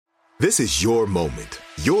This is your moment,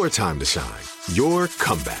 your time to shine, your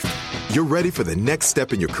comeback. You're ready for the next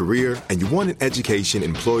step in your career, and you want an education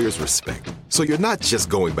employers respect. So you're not just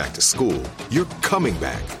going back to school, you're coming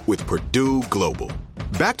back with Purdue Global.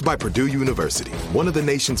 Backed by Purdue University, one of the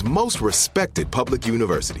nation's most respected public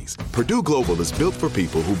universities, Purdue Global is built for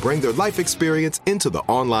people who bring their life experience into the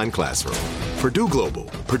online classroom. Purdue Global,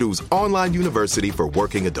 Purdue's online university for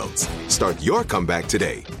working adults. Start your comeback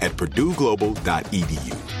today at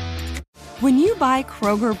purdueglobal.edu. When you buy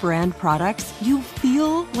Kroger brand products, you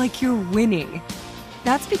feel like you're winning.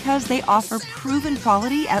 That's because they offer proven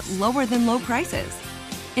quality at lower than low prices.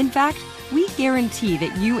 In fact, we guarantee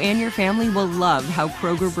that you and your family will love how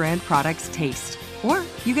Kroger brand products taste, or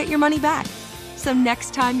you get your money back. So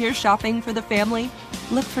next time you're shopping for the family,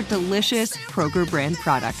 look for delicious Kroger brand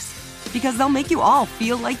products, because they'll make you all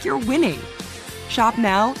feel like you're winning. Shop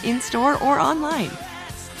now, in-store, or online.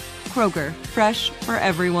 Kroger, fresh for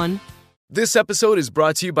everyone. This episode is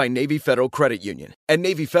brought to you by Navy Federal Credit Union. At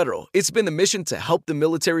Navy Federal, it's been the mission to help the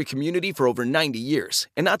military community for over 90 years.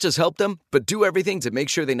 And not just help them, but do everything to make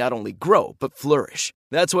sure they not only grow, but flourish.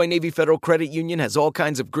 That's why Navy Federal Credit Union has all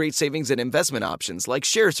kinds of great savings and investment options like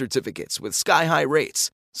share certificates with sky-high rates.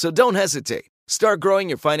 So don't hesitate. Start growing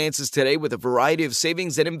your finances today with a variety of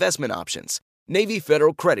savings and investment options. Navy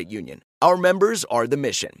Federal Credit Union. Our members are the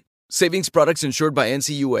mission. Savings products insured by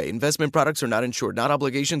NCUA. Investment products are not insured, not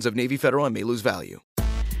obligations of Navy Federal and may lose value. I'm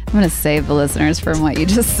going to save the listeners from what you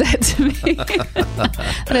just said to me.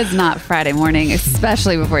 But it's not Friday morning,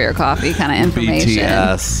 especially before your coffee kind of information.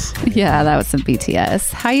 BTS. Yeah, that was some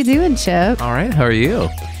BTS. How you doing, Chip? All right, how are you?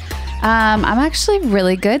 I'm actually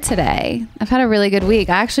really good today. I've had a really good week.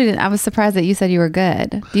 I was surprised that you said you were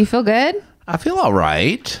good. Do you feel good? I feel all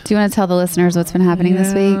right. Do you want to tell the listeners what's been happening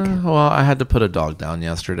this week? Well, I had to put a dog down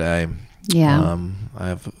yesterday. Yeah.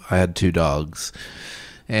 I had 2 dogs,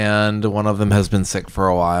 and one of them has been sick for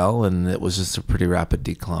a while, and it was just a pretty rapid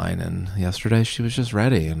decline. And yesterday she was just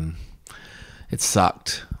ready, and it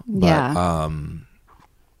sucked. But, yeah.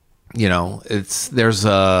 There's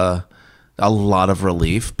a lot of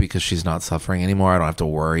relief because she's not suffering anymore. I don't have to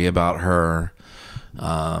worry about her.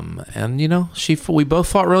 We both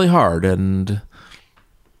fought really hard, and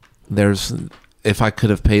if I could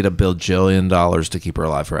have paid $1 bajillion to keep her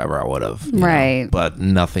alive forever, I would have. Right. But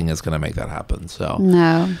nothing is going to make that happen. So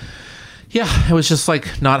No. yeah, it was just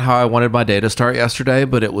like not how I wanted my day to start yesterday,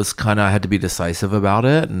 but it was kind of, I had to be decisive about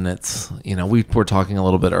it. And it's, we were talking a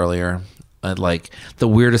little bit earlier. Like the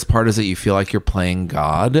weirdest part is that you feel like you're playing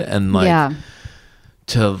God, and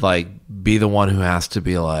to be the one who has to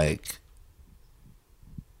be like,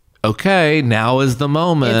 okay, now is the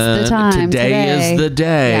moment. It's the time. Today is the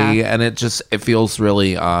day. Yeah. And it feels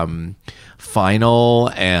really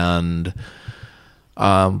final, and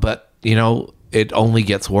but it only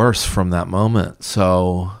gets worse from that moment.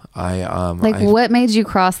 So what made you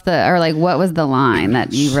cross what was the line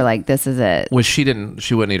that you were like, this is it? Well, she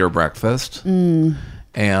wouldn't eat her breakfast.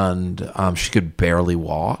 And she could barely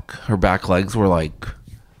walk. Her back legs were like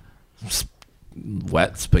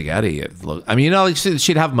wet spaghetti.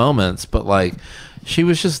 She'd have moments, but she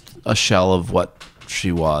was just a shell of what she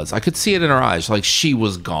was. I could see it in her eyes. Like she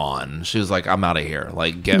was gone. She was like, I'm out of here.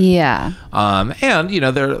 Yeah. And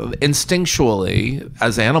they're instinctually,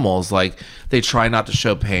 as animals, they try not to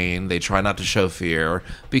show pain. They try not to show fear,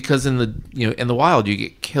 because in the wild, you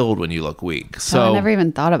get killed when you look weak. So I never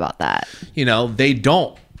even thought about that. They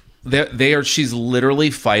don't. She's literally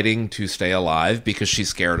fighting to stay alive because she's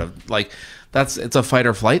scared of it's a fight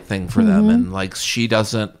or flight thing for them. And she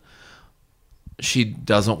doesn't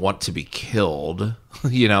want to be killed,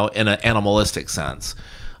 in an animalistic sense.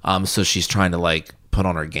 So she's trying to put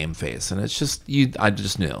on her game face, and it's just, I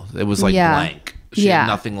just knew it was blank. She had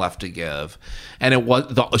nothing left to give. And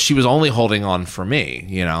she was only holding on for me,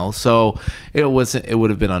 so it would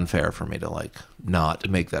have been unfair for me to not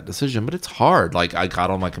make that decision. But it's hard. I got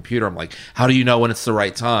on my computer. I'm like, how do you know when it's the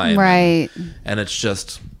right time? Right. And it's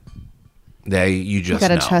just, you just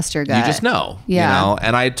gotta know. Trust your gut. You just know. Yeah.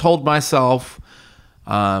 And I told myself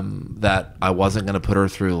that I wasn't going to put her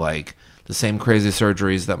through the same crazy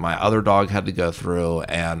surgeries that my other dog had to go through,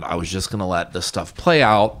 and I was just going to let this stuff play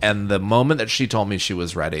out. And the moment that she told me she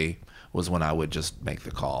was ready was when I would just make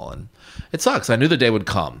the call. And it sucks. I knew the day would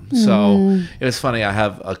come. So it was funny. I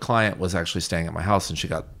have a client was actually staying at my house, and she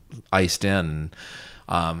got iced in.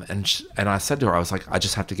 And I said to her, I was like, I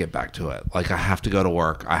just have to get back to it. I have to go to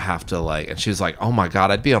work. I have to and she was like, oh my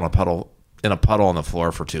God, I'd be in a puddle on the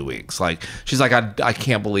floor for 2 weeks. She's like, I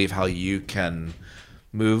can't believe how you can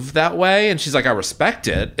move that way. And she's like, I respect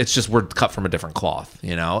it. It's just we're cut from a different cloth,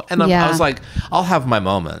 you know? And I was like, I'll have my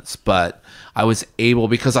moments, but I was able,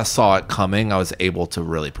 because I saw it coming, I was able to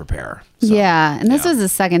really prepare. So, and this was the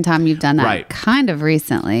second time you've done that kind of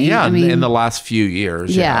recently. Yeah, I mean, in the last few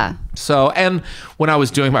years. Yeah. So, and when I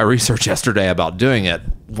was doing my research yesterday about doing it,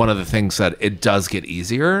 one of the things that it does get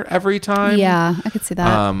easier every time. Yeah, I could see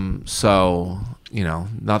that. So, you know,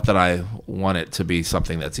 not that I want it to be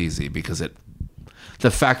something that's easy, because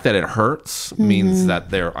the fact that it hurts means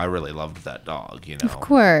that I really loved that dog, you know. Of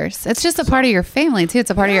course. It's just a part of your family, too. It's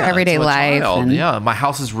a part of your everyday life. And my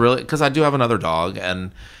house is really... Because I do have another dog,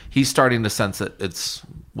 and he's starting to sense that it's...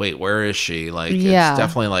 Wait, where is she? Like, it's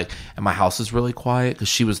definitely like... And my house is really quiet, because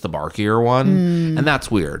she was the barkier one. And that's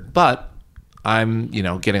weird. But I'm, you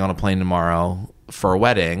know, getting on a plane tomorrow for a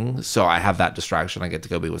wedding, so I have that distraction. I get to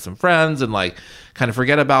go be with some friends and like kind of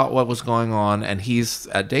forget about what was going on. And he's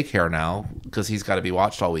at daycare now because he's got to be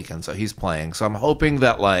watched all weekend, so he's playing. So I'm hoping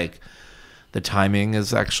that like the timing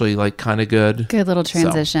is actually like kind of good. Good little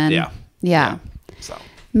transition. So, yeah. So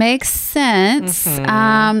makes sense.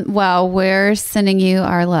 Well, we're sending you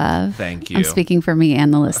our love. Thank you. I'm speaking for me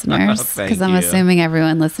and the listeners because I'm assuming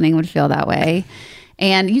everyone listening would feel that way.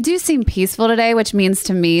 And you do seem peaceful today, which means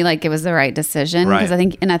to me like it was the right decision, because I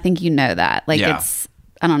think you know that. Like it's,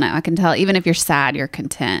 I don't know, I can tell even if you're sad, you're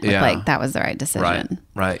content with like that was the right decision.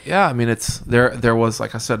 Right. Yeah. I mean, it's there was,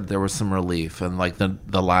 like I said, there was some relief, and like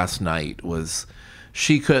the last night was,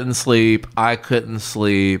 she couldn't sleep, I couldn't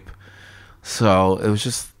sleep, so it was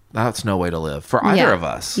just, that's no way to live for either of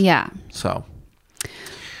us. Yeah. So,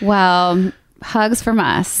 well, hugs from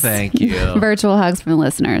us. Thank you. Virtual hugs from the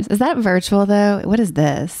listeners. Is that virtual though? What is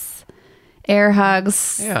this? Air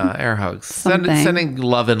hugs? Yeah, air hugs. Sending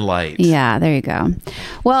love and light. Yeah, there you go.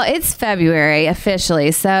 Well, it's February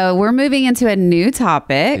officially, so we're moving into a new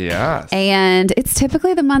topic. Yes. And it's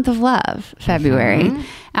typically the month of love, February.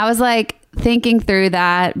 I was like thinking through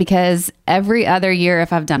that because every other year,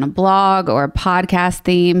 if I've done a blog or a podcast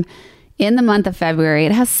theme, in the month of February,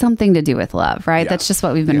 it has something to do with love, right? That's just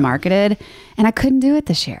what we've been marketed. And I couldn't do it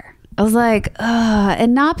this year. I was like, ugh.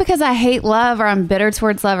 And not because I hate love or I'm bitter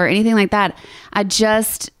towards love or anything like that.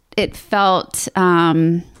 It felt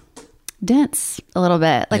dense a little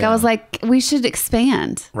bit. Like I was like, we should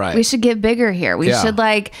expand. Right. We should get bigger here. We should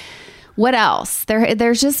like, what else?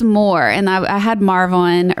 There's just more. And I had Marv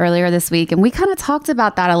on earlier this week, and we kind of talked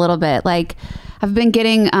about that a little bit. Like I've been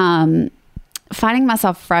getting... finding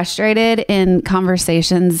myself frustrated in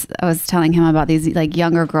conversations. I was telling him about these like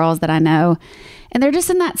younger girls that I know, and they're just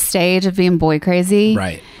in that stage of being boy crazy.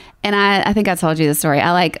 Right. And I think I told you the story.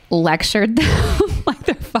 I like lectured them like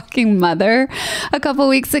their fucking mother a couple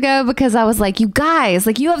weeks ago, because I was like, you guys,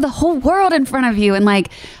 like you have the whole world in front of you. And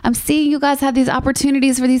like, I'm seeing you guys have these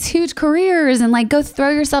opportunities for these huge careers, and like go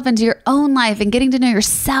throw yourself into your own life and getting to know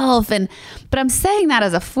yourself. But I'm saying that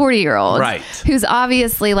as a 40-year-old right, who's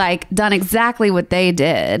obviously like done exactly what they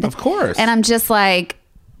did. Of course. And I'm just like,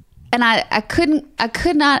 and I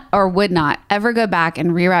could not or would not ever go back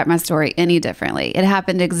and rewrite my story any differently. It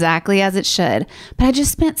happened exactly as it should. But I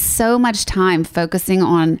just spent so much time focusing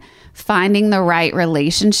on finding the right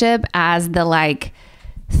relationship as the like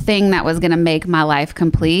thing that was going to make my life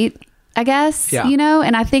complete, I guess, you know?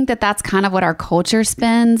 And I think that that's kind of what our culture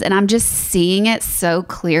spins. And I'm just seeing it so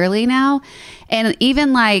clearly now. And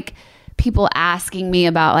even like people asking me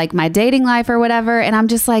about like my dating life or whatever. And I'm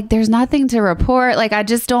just like, there's nothing to report. Like, I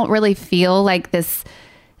just don't really feel like this.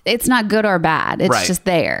 It's not good or bad. It's just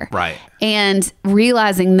there. Right. And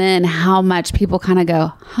realizing then how much people kind of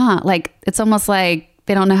go, like, it's almost like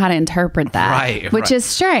they don't know how to interpret that. Right. Which is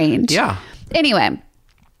strange. Yeah. Anyway.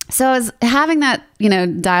 So I was having that,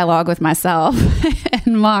 dialogue with myself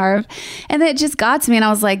and Marv, and it just got to me, and I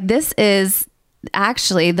was like, this is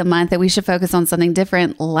actually the month that we should focus on something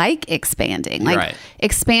different, like expanding, like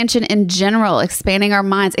expansion in general, expanding our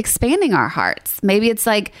minds, expanding our hearts. Maybe it's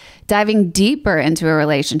like diving deeper into a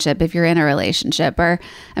relationship if you're in a relationship, or,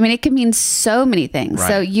 it can mean so many things. Right.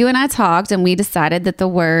 So you and I talked, and we decided that the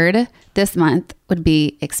word this month would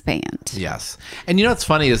be expand. Yes. And what's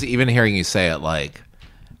funny is even hearing you say it, like,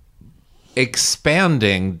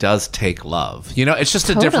 expanding does take love. It's just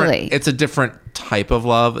it's a different type of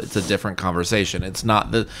love. It's a different conversation. It's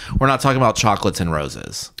not we're not talking about chocolates and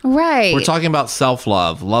roses. Right. We're talking about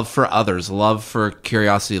self-love, love for others, love for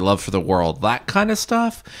curiosity, love for the world. That kind of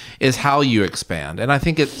stuff is how you expand. And I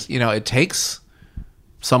think it's, it takes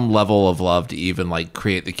some level of love to even like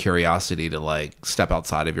create the curiosity to like step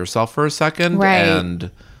outside of yourself for a second and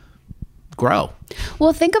grow.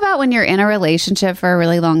 Well, think about when you're in a relationship for a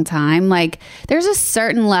really long time. Like, there's a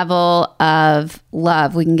certain level of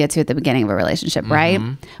love we can get to at the beginning of a relationship, right?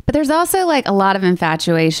 But there's also like a lot of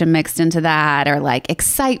infatuation mixed into that, or like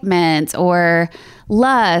excitement or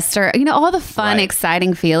lust, or, you know, all the fun,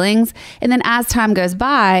 exciting feelings. And then as time goes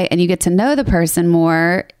by and you get to know the person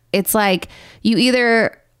more, it's like you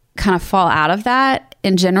either kind of fall out of that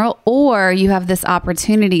in general, or you have this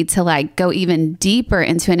opportunity to like go even deeper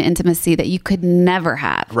into an intimacy that you could never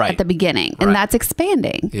have at the beginning. And that's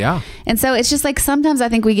expanding. Yeah. And so it's just like, sometimes I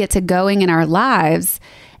think we get to going in our lives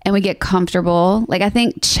and we get comfortable. Like, I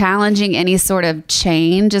think challenging any sort of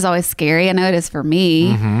change is always scary. I know it is for me.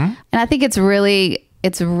 And I think it's really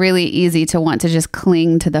easy to want to just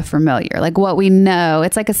cling to the familiar, like what we know.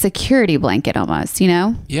 It's like a security blanket almost, you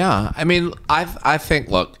know? Yeah. I mean, I think,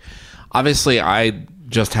 look, obviously I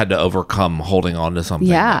just had to overcome holding on to something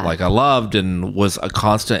that, like, I loved and was a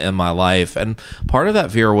constant in my life. And part of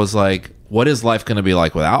that fear was like, what is life going to be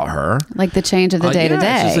like without her? Like the change of the day to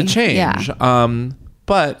day. It's just a change. Yeah.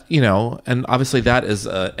 But, you know, and obviously that is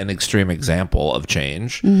an extreme example of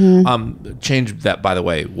change. Change that, by the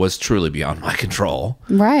way, was truly beyond my control.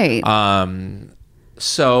 Right.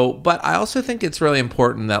 So, but I also think it's really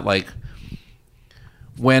important that, like,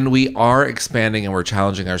 when we are expanding and we're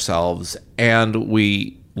challenging ourselves and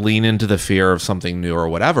we lean into the fear of something new or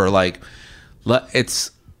whatever, like,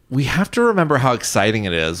 we have to remember how exciting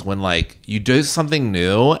it is when, like, you do something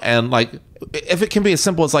new, and, like, if it can be as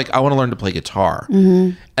simple as, like, I want to learn to play guitar,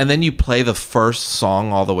 and then you play the first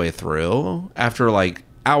song all the way through after, like,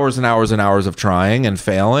 hours and hours and hours of trying and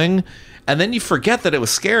failing, and then you forget that it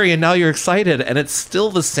was scary, and now you're excited, and it's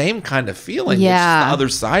still the same kind of feeling. Yeah. It's just the other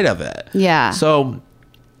side of it. Yeah. So,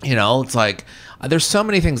 you know, it's like, there's so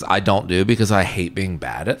many things I don't do because I hate being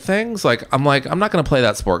bad at things. Like, I'm not going to play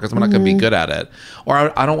that sport because I'm not going to be good at it. Or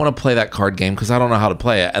I don't want to play that card game because I don't know how to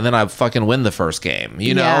play it. And then I fucking win the first game,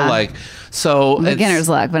 you know? Like, so beginner's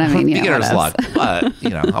luck, but I mean, you know, beginner's luck. But, you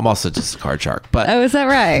know, I'm also just a card shark. But oh, is that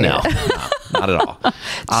right? No, not at all.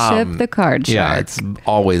 Chip the card shark. Yeah, it's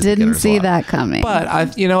always Didn't beginner's see luck. that coming. But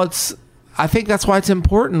I think that's why it's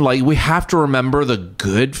important. Like, we have to remember the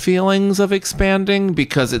good feelings of expanding,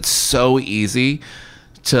 because it's so easy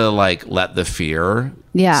to, like, let the fear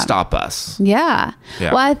stop us. Yeah.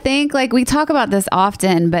 Well, I think, like, we talk about this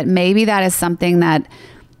often, but maybe that is something that,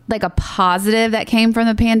 like, a positive that came from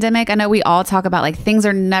the pandemic. I know we all talk about, like, things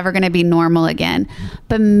are never going to be normal again,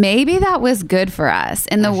 but maybe that was good for us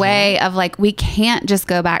in the way of, like, we can't just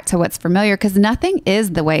go back to what's familiar, because nothing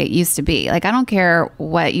is the way it used to be. Like, I don't care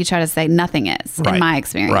what you try to say, nothing is in my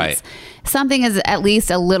experience. Right. Something is at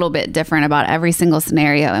least a little bit different about every single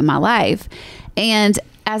scenario in my life. And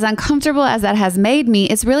as uncomfortable as that has made me,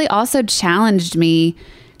 it's really also challenged me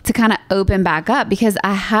to kind of open back up, because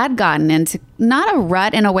I had gotten into not a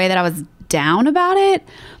rut in a way that I was down about it,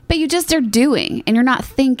 but you just are doing, and you're not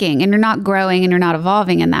thinking, and you're not growing, and you're not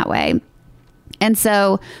evolving in that way. And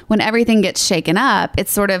so when everything gets shaken up,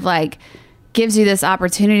 it's sort of like gives you this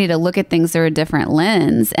opportunity to look at things through a different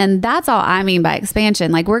lens. And that's all I mean by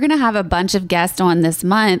expansion. Like, we're going to have a bunch of guests on this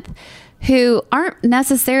month who aren't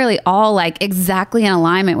necessarily all like exactly in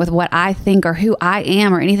alignment with what I think or who I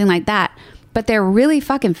am or anything like that, but they're really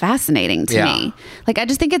fucking fascinating to me. Like, I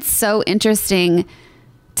just think it's so interesting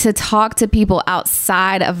to talk to people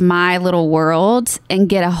outside of my little world and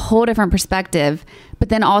get a whole different perspective, but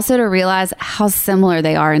then also to realize how similar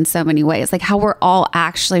they are in so many ways, like how we're all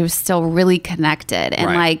actually still really connected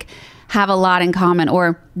and like have a lot in common,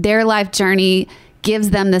 or their life journey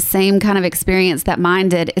gives them the same kind of experience that mine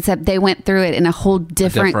did, except they went through it in a whole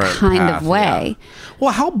different kind path, of way. Yeah.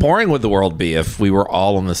 Well, how boring would the world be if we were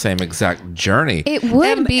all on the same exact journey? It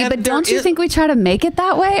would be, but don't you think we try to make it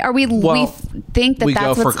that way? Or we think that we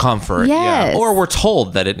that's go for comfort, yes. Or we're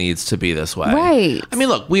told that it needs to be this way, right? I mean,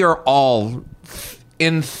 look, we are all,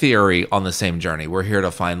 in theory, on the same journey. We're here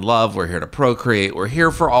to find love. We're here to procreate. We're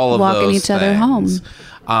here for all of walking those each other things.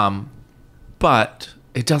 home. But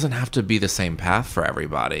it doesn't have to be the same path for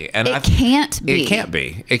everybody. And it can't be. It can't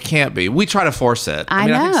be. It can't be. We try to force it. I mean,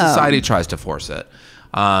 know. I think society tries to force it.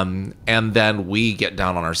 And then we get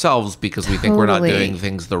down on ourselves because we think we're not doing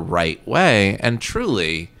things the right way. And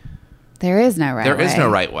truly, there is no right way. There is no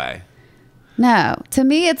right way. No. To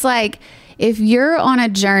me, it's like, if you're on a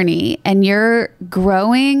journey and you're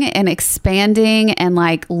growing and expanding and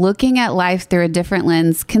like looking at life through a different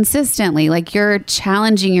lens consistently, like you're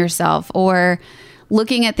challenging yourself or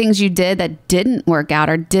looking at things you did that didn't work out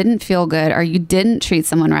or didn't feel good or you didn't treat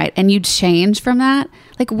someone right, and you change from that,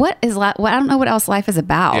 like what is life? I don't know what else life is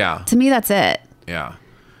about. Yeah. To me, that's it. Yeah.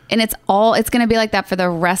 And it's going to be like that for the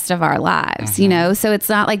rest of our lives, you know? So it's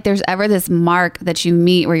not like there's ever this mark that you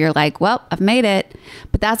meet where you're like, well, I've made it.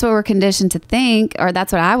 But that's what we're conditioned to think, or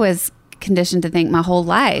that's what I was conditioned to think my whole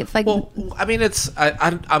life. Like, well, I mean,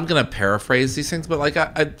 I'm going to paraphrase these things, but like,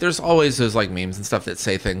 there's always those like memes and stuff that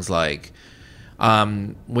say things like,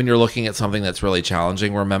 when you're looking at something that's really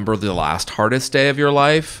challenging, remember the last hardest day of your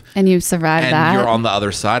life. And you survived and that. And you're on the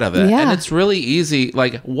other side of it. Yeah. And it's really easy.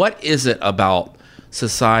 Like, what is it about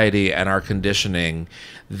society and our conditioning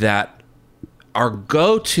that our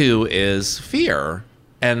go-to is fear?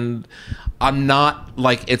 And I'm not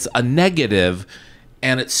like, it's a negative,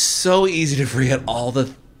 and it's so easy to forget all the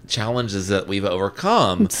challenges that we've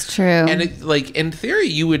overcome. It's true. And it, like, in theory,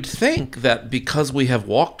 you would think that because we have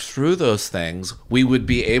walked through those things, we would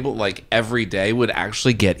be able, like, every day would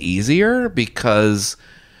actually get easier because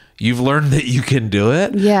you've learned that you can do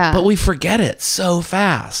it. Yeah. But we forget it so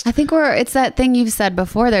fast. I think it's that thing you've said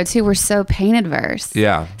before though too, we're so pain adverse.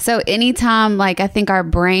 Yeah. So anytime, like, I think our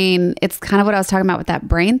brain, it's kind of what I was talking about with that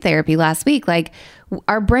brain therapy last week, like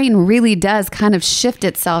our brain really does kind of shift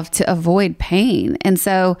itself to avoid pain. And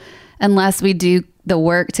so unless we do the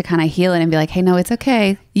work to kind of heal it and be like, hey, no, it's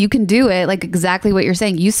okay, you can do it, like exactly what you're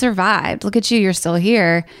saying, you survived, look at you, you're still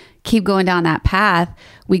here, keep going down that path,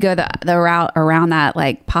 we go the route around that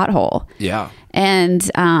like pothole. Yeah. And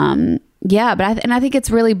yeah, but I think it's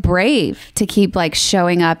really brave to keep like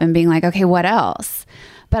showing up and being like, okay, what else?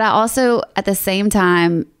 But I also at the same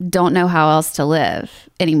time don't know how else to live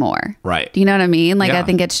anymore. Right. Do you know what I mean? Like, Yeah. I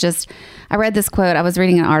think it's just, I read this quote, I was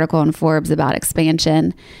reading an article in Forbes about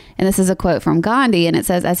expansion, and this is a quote from Gandhi, and it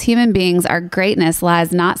says, as human beings, our greatness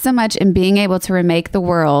lies not so much in being able to remake the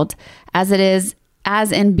world as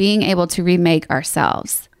in being able to remake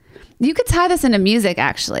ourselves. You could tie this into music,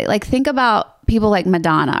 actually. Like, think about people like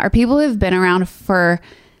Madonna, or people who've been around for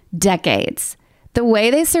decades. The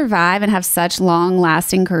way they survive and have such long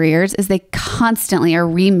lasting careers is they constantly are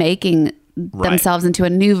remaking themselves into a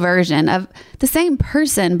new version of the same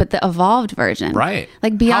person, but the evolved version. Right.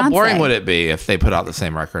 Like Beyonce. How boring would it be if they put out the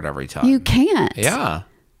same record every time? You can't. Yeah.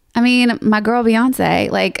 I mean, my girl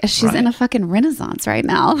Beyonce, like, she's in a fucking renaissance right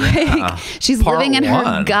now. Like, she's Part living in her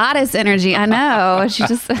one. goddess energy. I know. She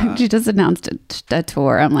just announced a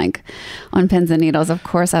tour. I'm like on pins and needles. Of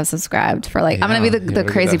course, I've subscribed for like, I'm gonna be the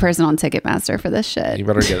crazy person on Ticketmaster for this shit. You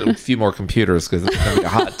better get a few more computers because it's gonna be a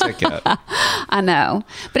hot ticket. I know.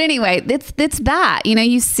 But anyway, it's that, you know,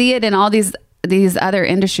 you see it in all these other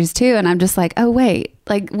industries too. And I'm just like, oh wait,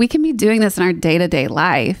 like we can be doing this in our day-to-day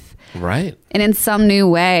life. Right. And in some new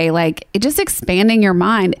way, like it just expanding your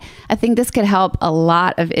mind. I think this could help a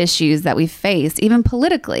lot of issues that we face, even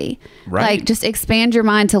politically. Right. Like just expand your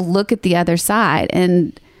mind to look at the other side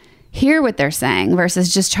and hear what they're saying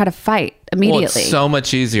versus just try to fight immediately. Well, it's so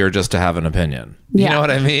much easier just to have an opinion. You know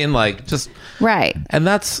what I mean? Like just right. And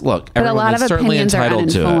that's, look, but everyone a lot is of certainly opinions are entitled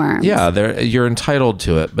to it. uninformed. Yeah, you're entitled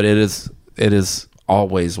to it, but it is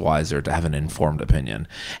always wiser to have an informed opinion.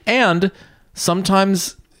 And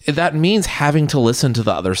sometimes that means having to listen to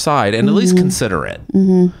the other side and at least consider it.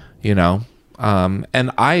 You know? And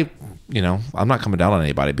I'm not coming down on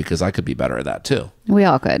anybody because I could be better at that too. We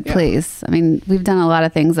all could, please. I mean, we've done a lot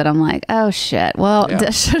of things that I'm like, oh shit. Well,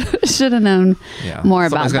 should have known more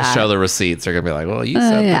about that. Someone's going to show the receipts. They're going to be like, well, you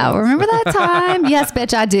said that. Remember that time? Yes,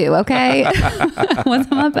 bitch, I do. Okay. Wasn't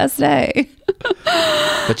my best day.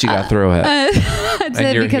 But you got through it. I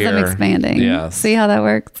did because I'm expanding. Yes. See how that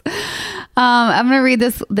works? I'm going to read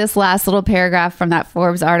this last little paragraph from that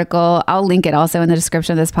Forbes article. I'll link it also in the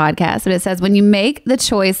description of this podcast. But it says, when you make the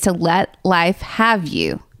choice to let life have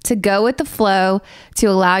you, to go with the flow, to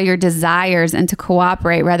allow your desires and to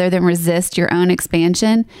cooperate rather than resist your own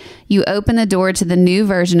expansion, you open the door to the new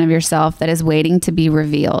version of yourself that is waiting to be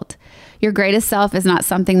revealed. Your greatest self is not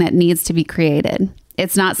something that needs to be created.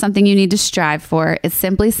 It's not something you need to strive for. It's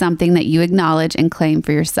simply something that you acknowledge and claim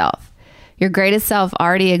for yourself. Your greatest self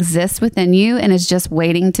already exists within you and is just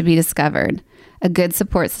waiting to be discovered. A good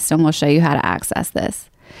support system will show you how to access this.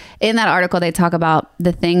 In that article, they talk about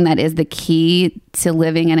the thing that is the key to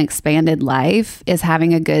living an expanded life is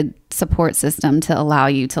having a good support system to allow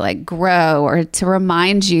you to like grow or to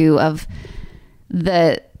remind you of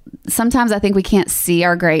sometimes I think we can't see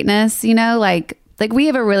our greatness, you know, like we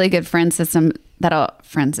have a really good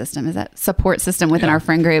support system within our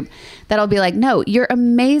friend group that'll be like, no, you're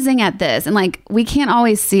amazing at this. And like, we can't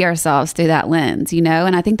always see ourselves through that lens, you know?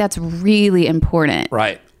 And I think that's really important.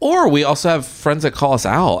 Right. Or we also have friends that call us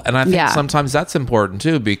out. And I think sometimes that's important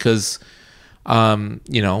too, because we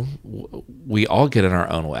all get in our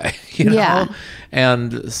own way, you know? Yeah.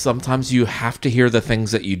 And sometimes you have to hear the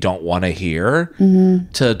things that you don't want to hear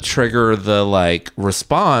to trigger the like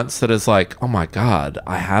response that is like, oh my God,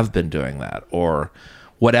 I have been doing that or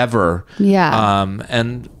whatever. Yeah.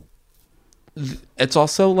 And it's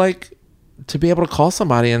also like to be able to call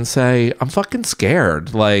somebody and say, I'm fucking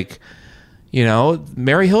scared. Like,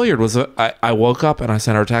 Mary Hilliard I woke up and I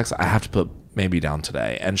sent her a text. I have to put maybe down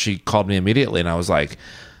today, and she called me immediately, and I was like,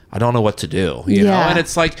 I don't know what to do, you know. And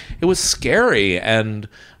it's like it was scary, and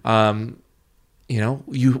we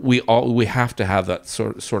have to have that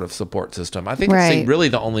sort of support system. I think it's really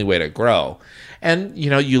the only way to grow. And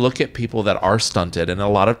you look at people that are stunted, and a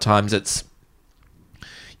lot of times it's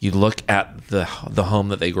you look at the home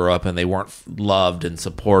that they grew up in, they weren't loved and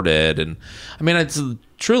supported, and I mean it's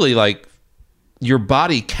truly like your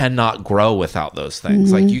body cannot grow without those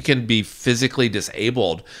things. Like you can be physically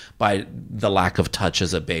disabled by the lack of touch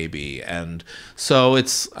as a baby. And so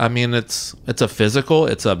it's a physical,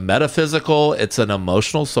 it's a metaphysical, it's an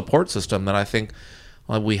emotional support system that I think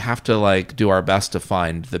we have to like do our best to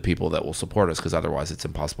find the people that will support us, because otherwise it's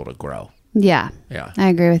impossible to grow. Yeah. I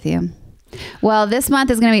agree with you. Well, this month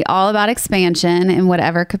is going to be all about expansion in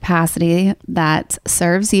whatever capacity that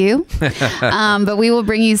serves you. But we will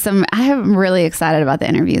bring you I am really excited about the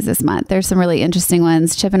interviews this month. There's some really interesting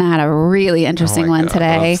ones. Chip and I had a really interesting one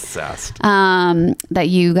today. I'm obsessed. That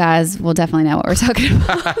you guys will definitely know what we're talking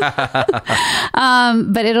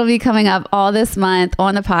about. But it'll be coming up all this month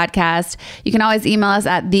on the podcast. You can always email us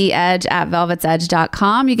at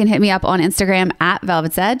theedge@velvetsedge.com. You can hit me up on Instagram at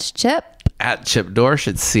velvetsedge. Chip? At Chip Dorsch,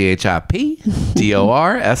 it's ChipDorsch.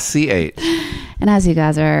 And as you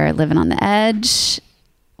guys are living on the edge,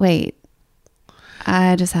 wait,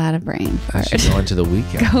 I just had a brain fart. Go into the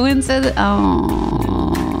weekend.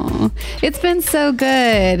 It's been so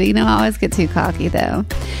good. I always get too cocky though.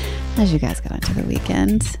 As you guys go into the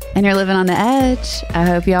weekend and you're living on the edge, I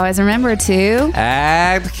hope you always remember to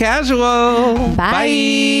act casual.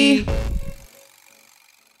 Bye.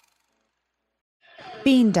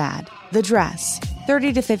 Bean Dad, The Dress,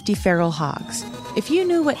 30 to 50 Feral Hogs. If you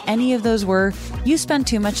knew what any of those were, you spend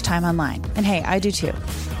too much time online. And hey, I do too.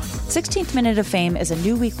 16th Minute of Fame is a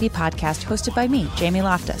new weekly podcast hosted by me, Jamie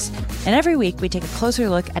Loftus. And every week we take a closer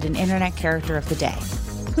look at an internet character of the day.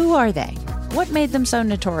 Who are they? What made them so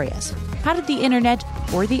notorious? How did the internet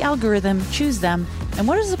or the algorithm choose them? And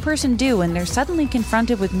what does a person do when they're suddenly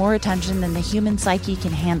confronted with more attention than the human psyche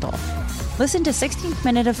can handle? Listen to 16th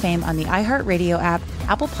Minute of Fame on the iHeartRadio app,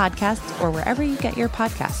 Apple Podcasts, or wherever you get your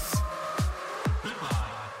podcasts.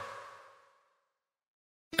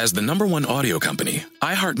 As the #1 audio company,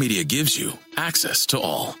 iHeartMedia gives you access to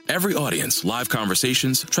all. Every audience, live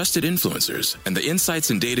conversations, trusted influencers, and the insights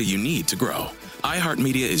and data you need to grow.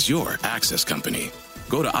 iHeartMedia is your access company.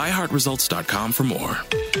 Go to iHeartResults.com for more.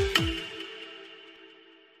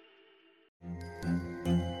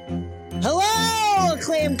 Hello,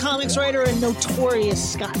 acclaimed comics writer and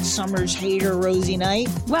notorious Scott Summers hater, Rosie Knight.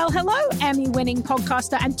 Well, hello, Emmy-winning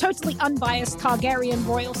podcaster and totally unbiased Targaryen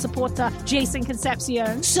royal supporter, Jason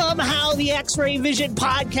Concepcion. Somehow the X-Ray Vision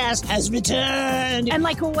podcast has returned. And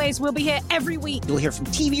like always, we'll be here every week. You'll hear from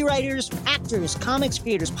TV writers, actors, comics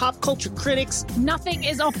creators, pop culture critics. Nothing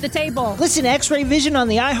is off the table. Listen to X-Ray Vision on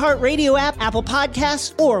the iHeartRadio app, Apple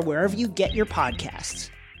Podcasts, or wherever you get your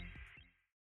podcasts.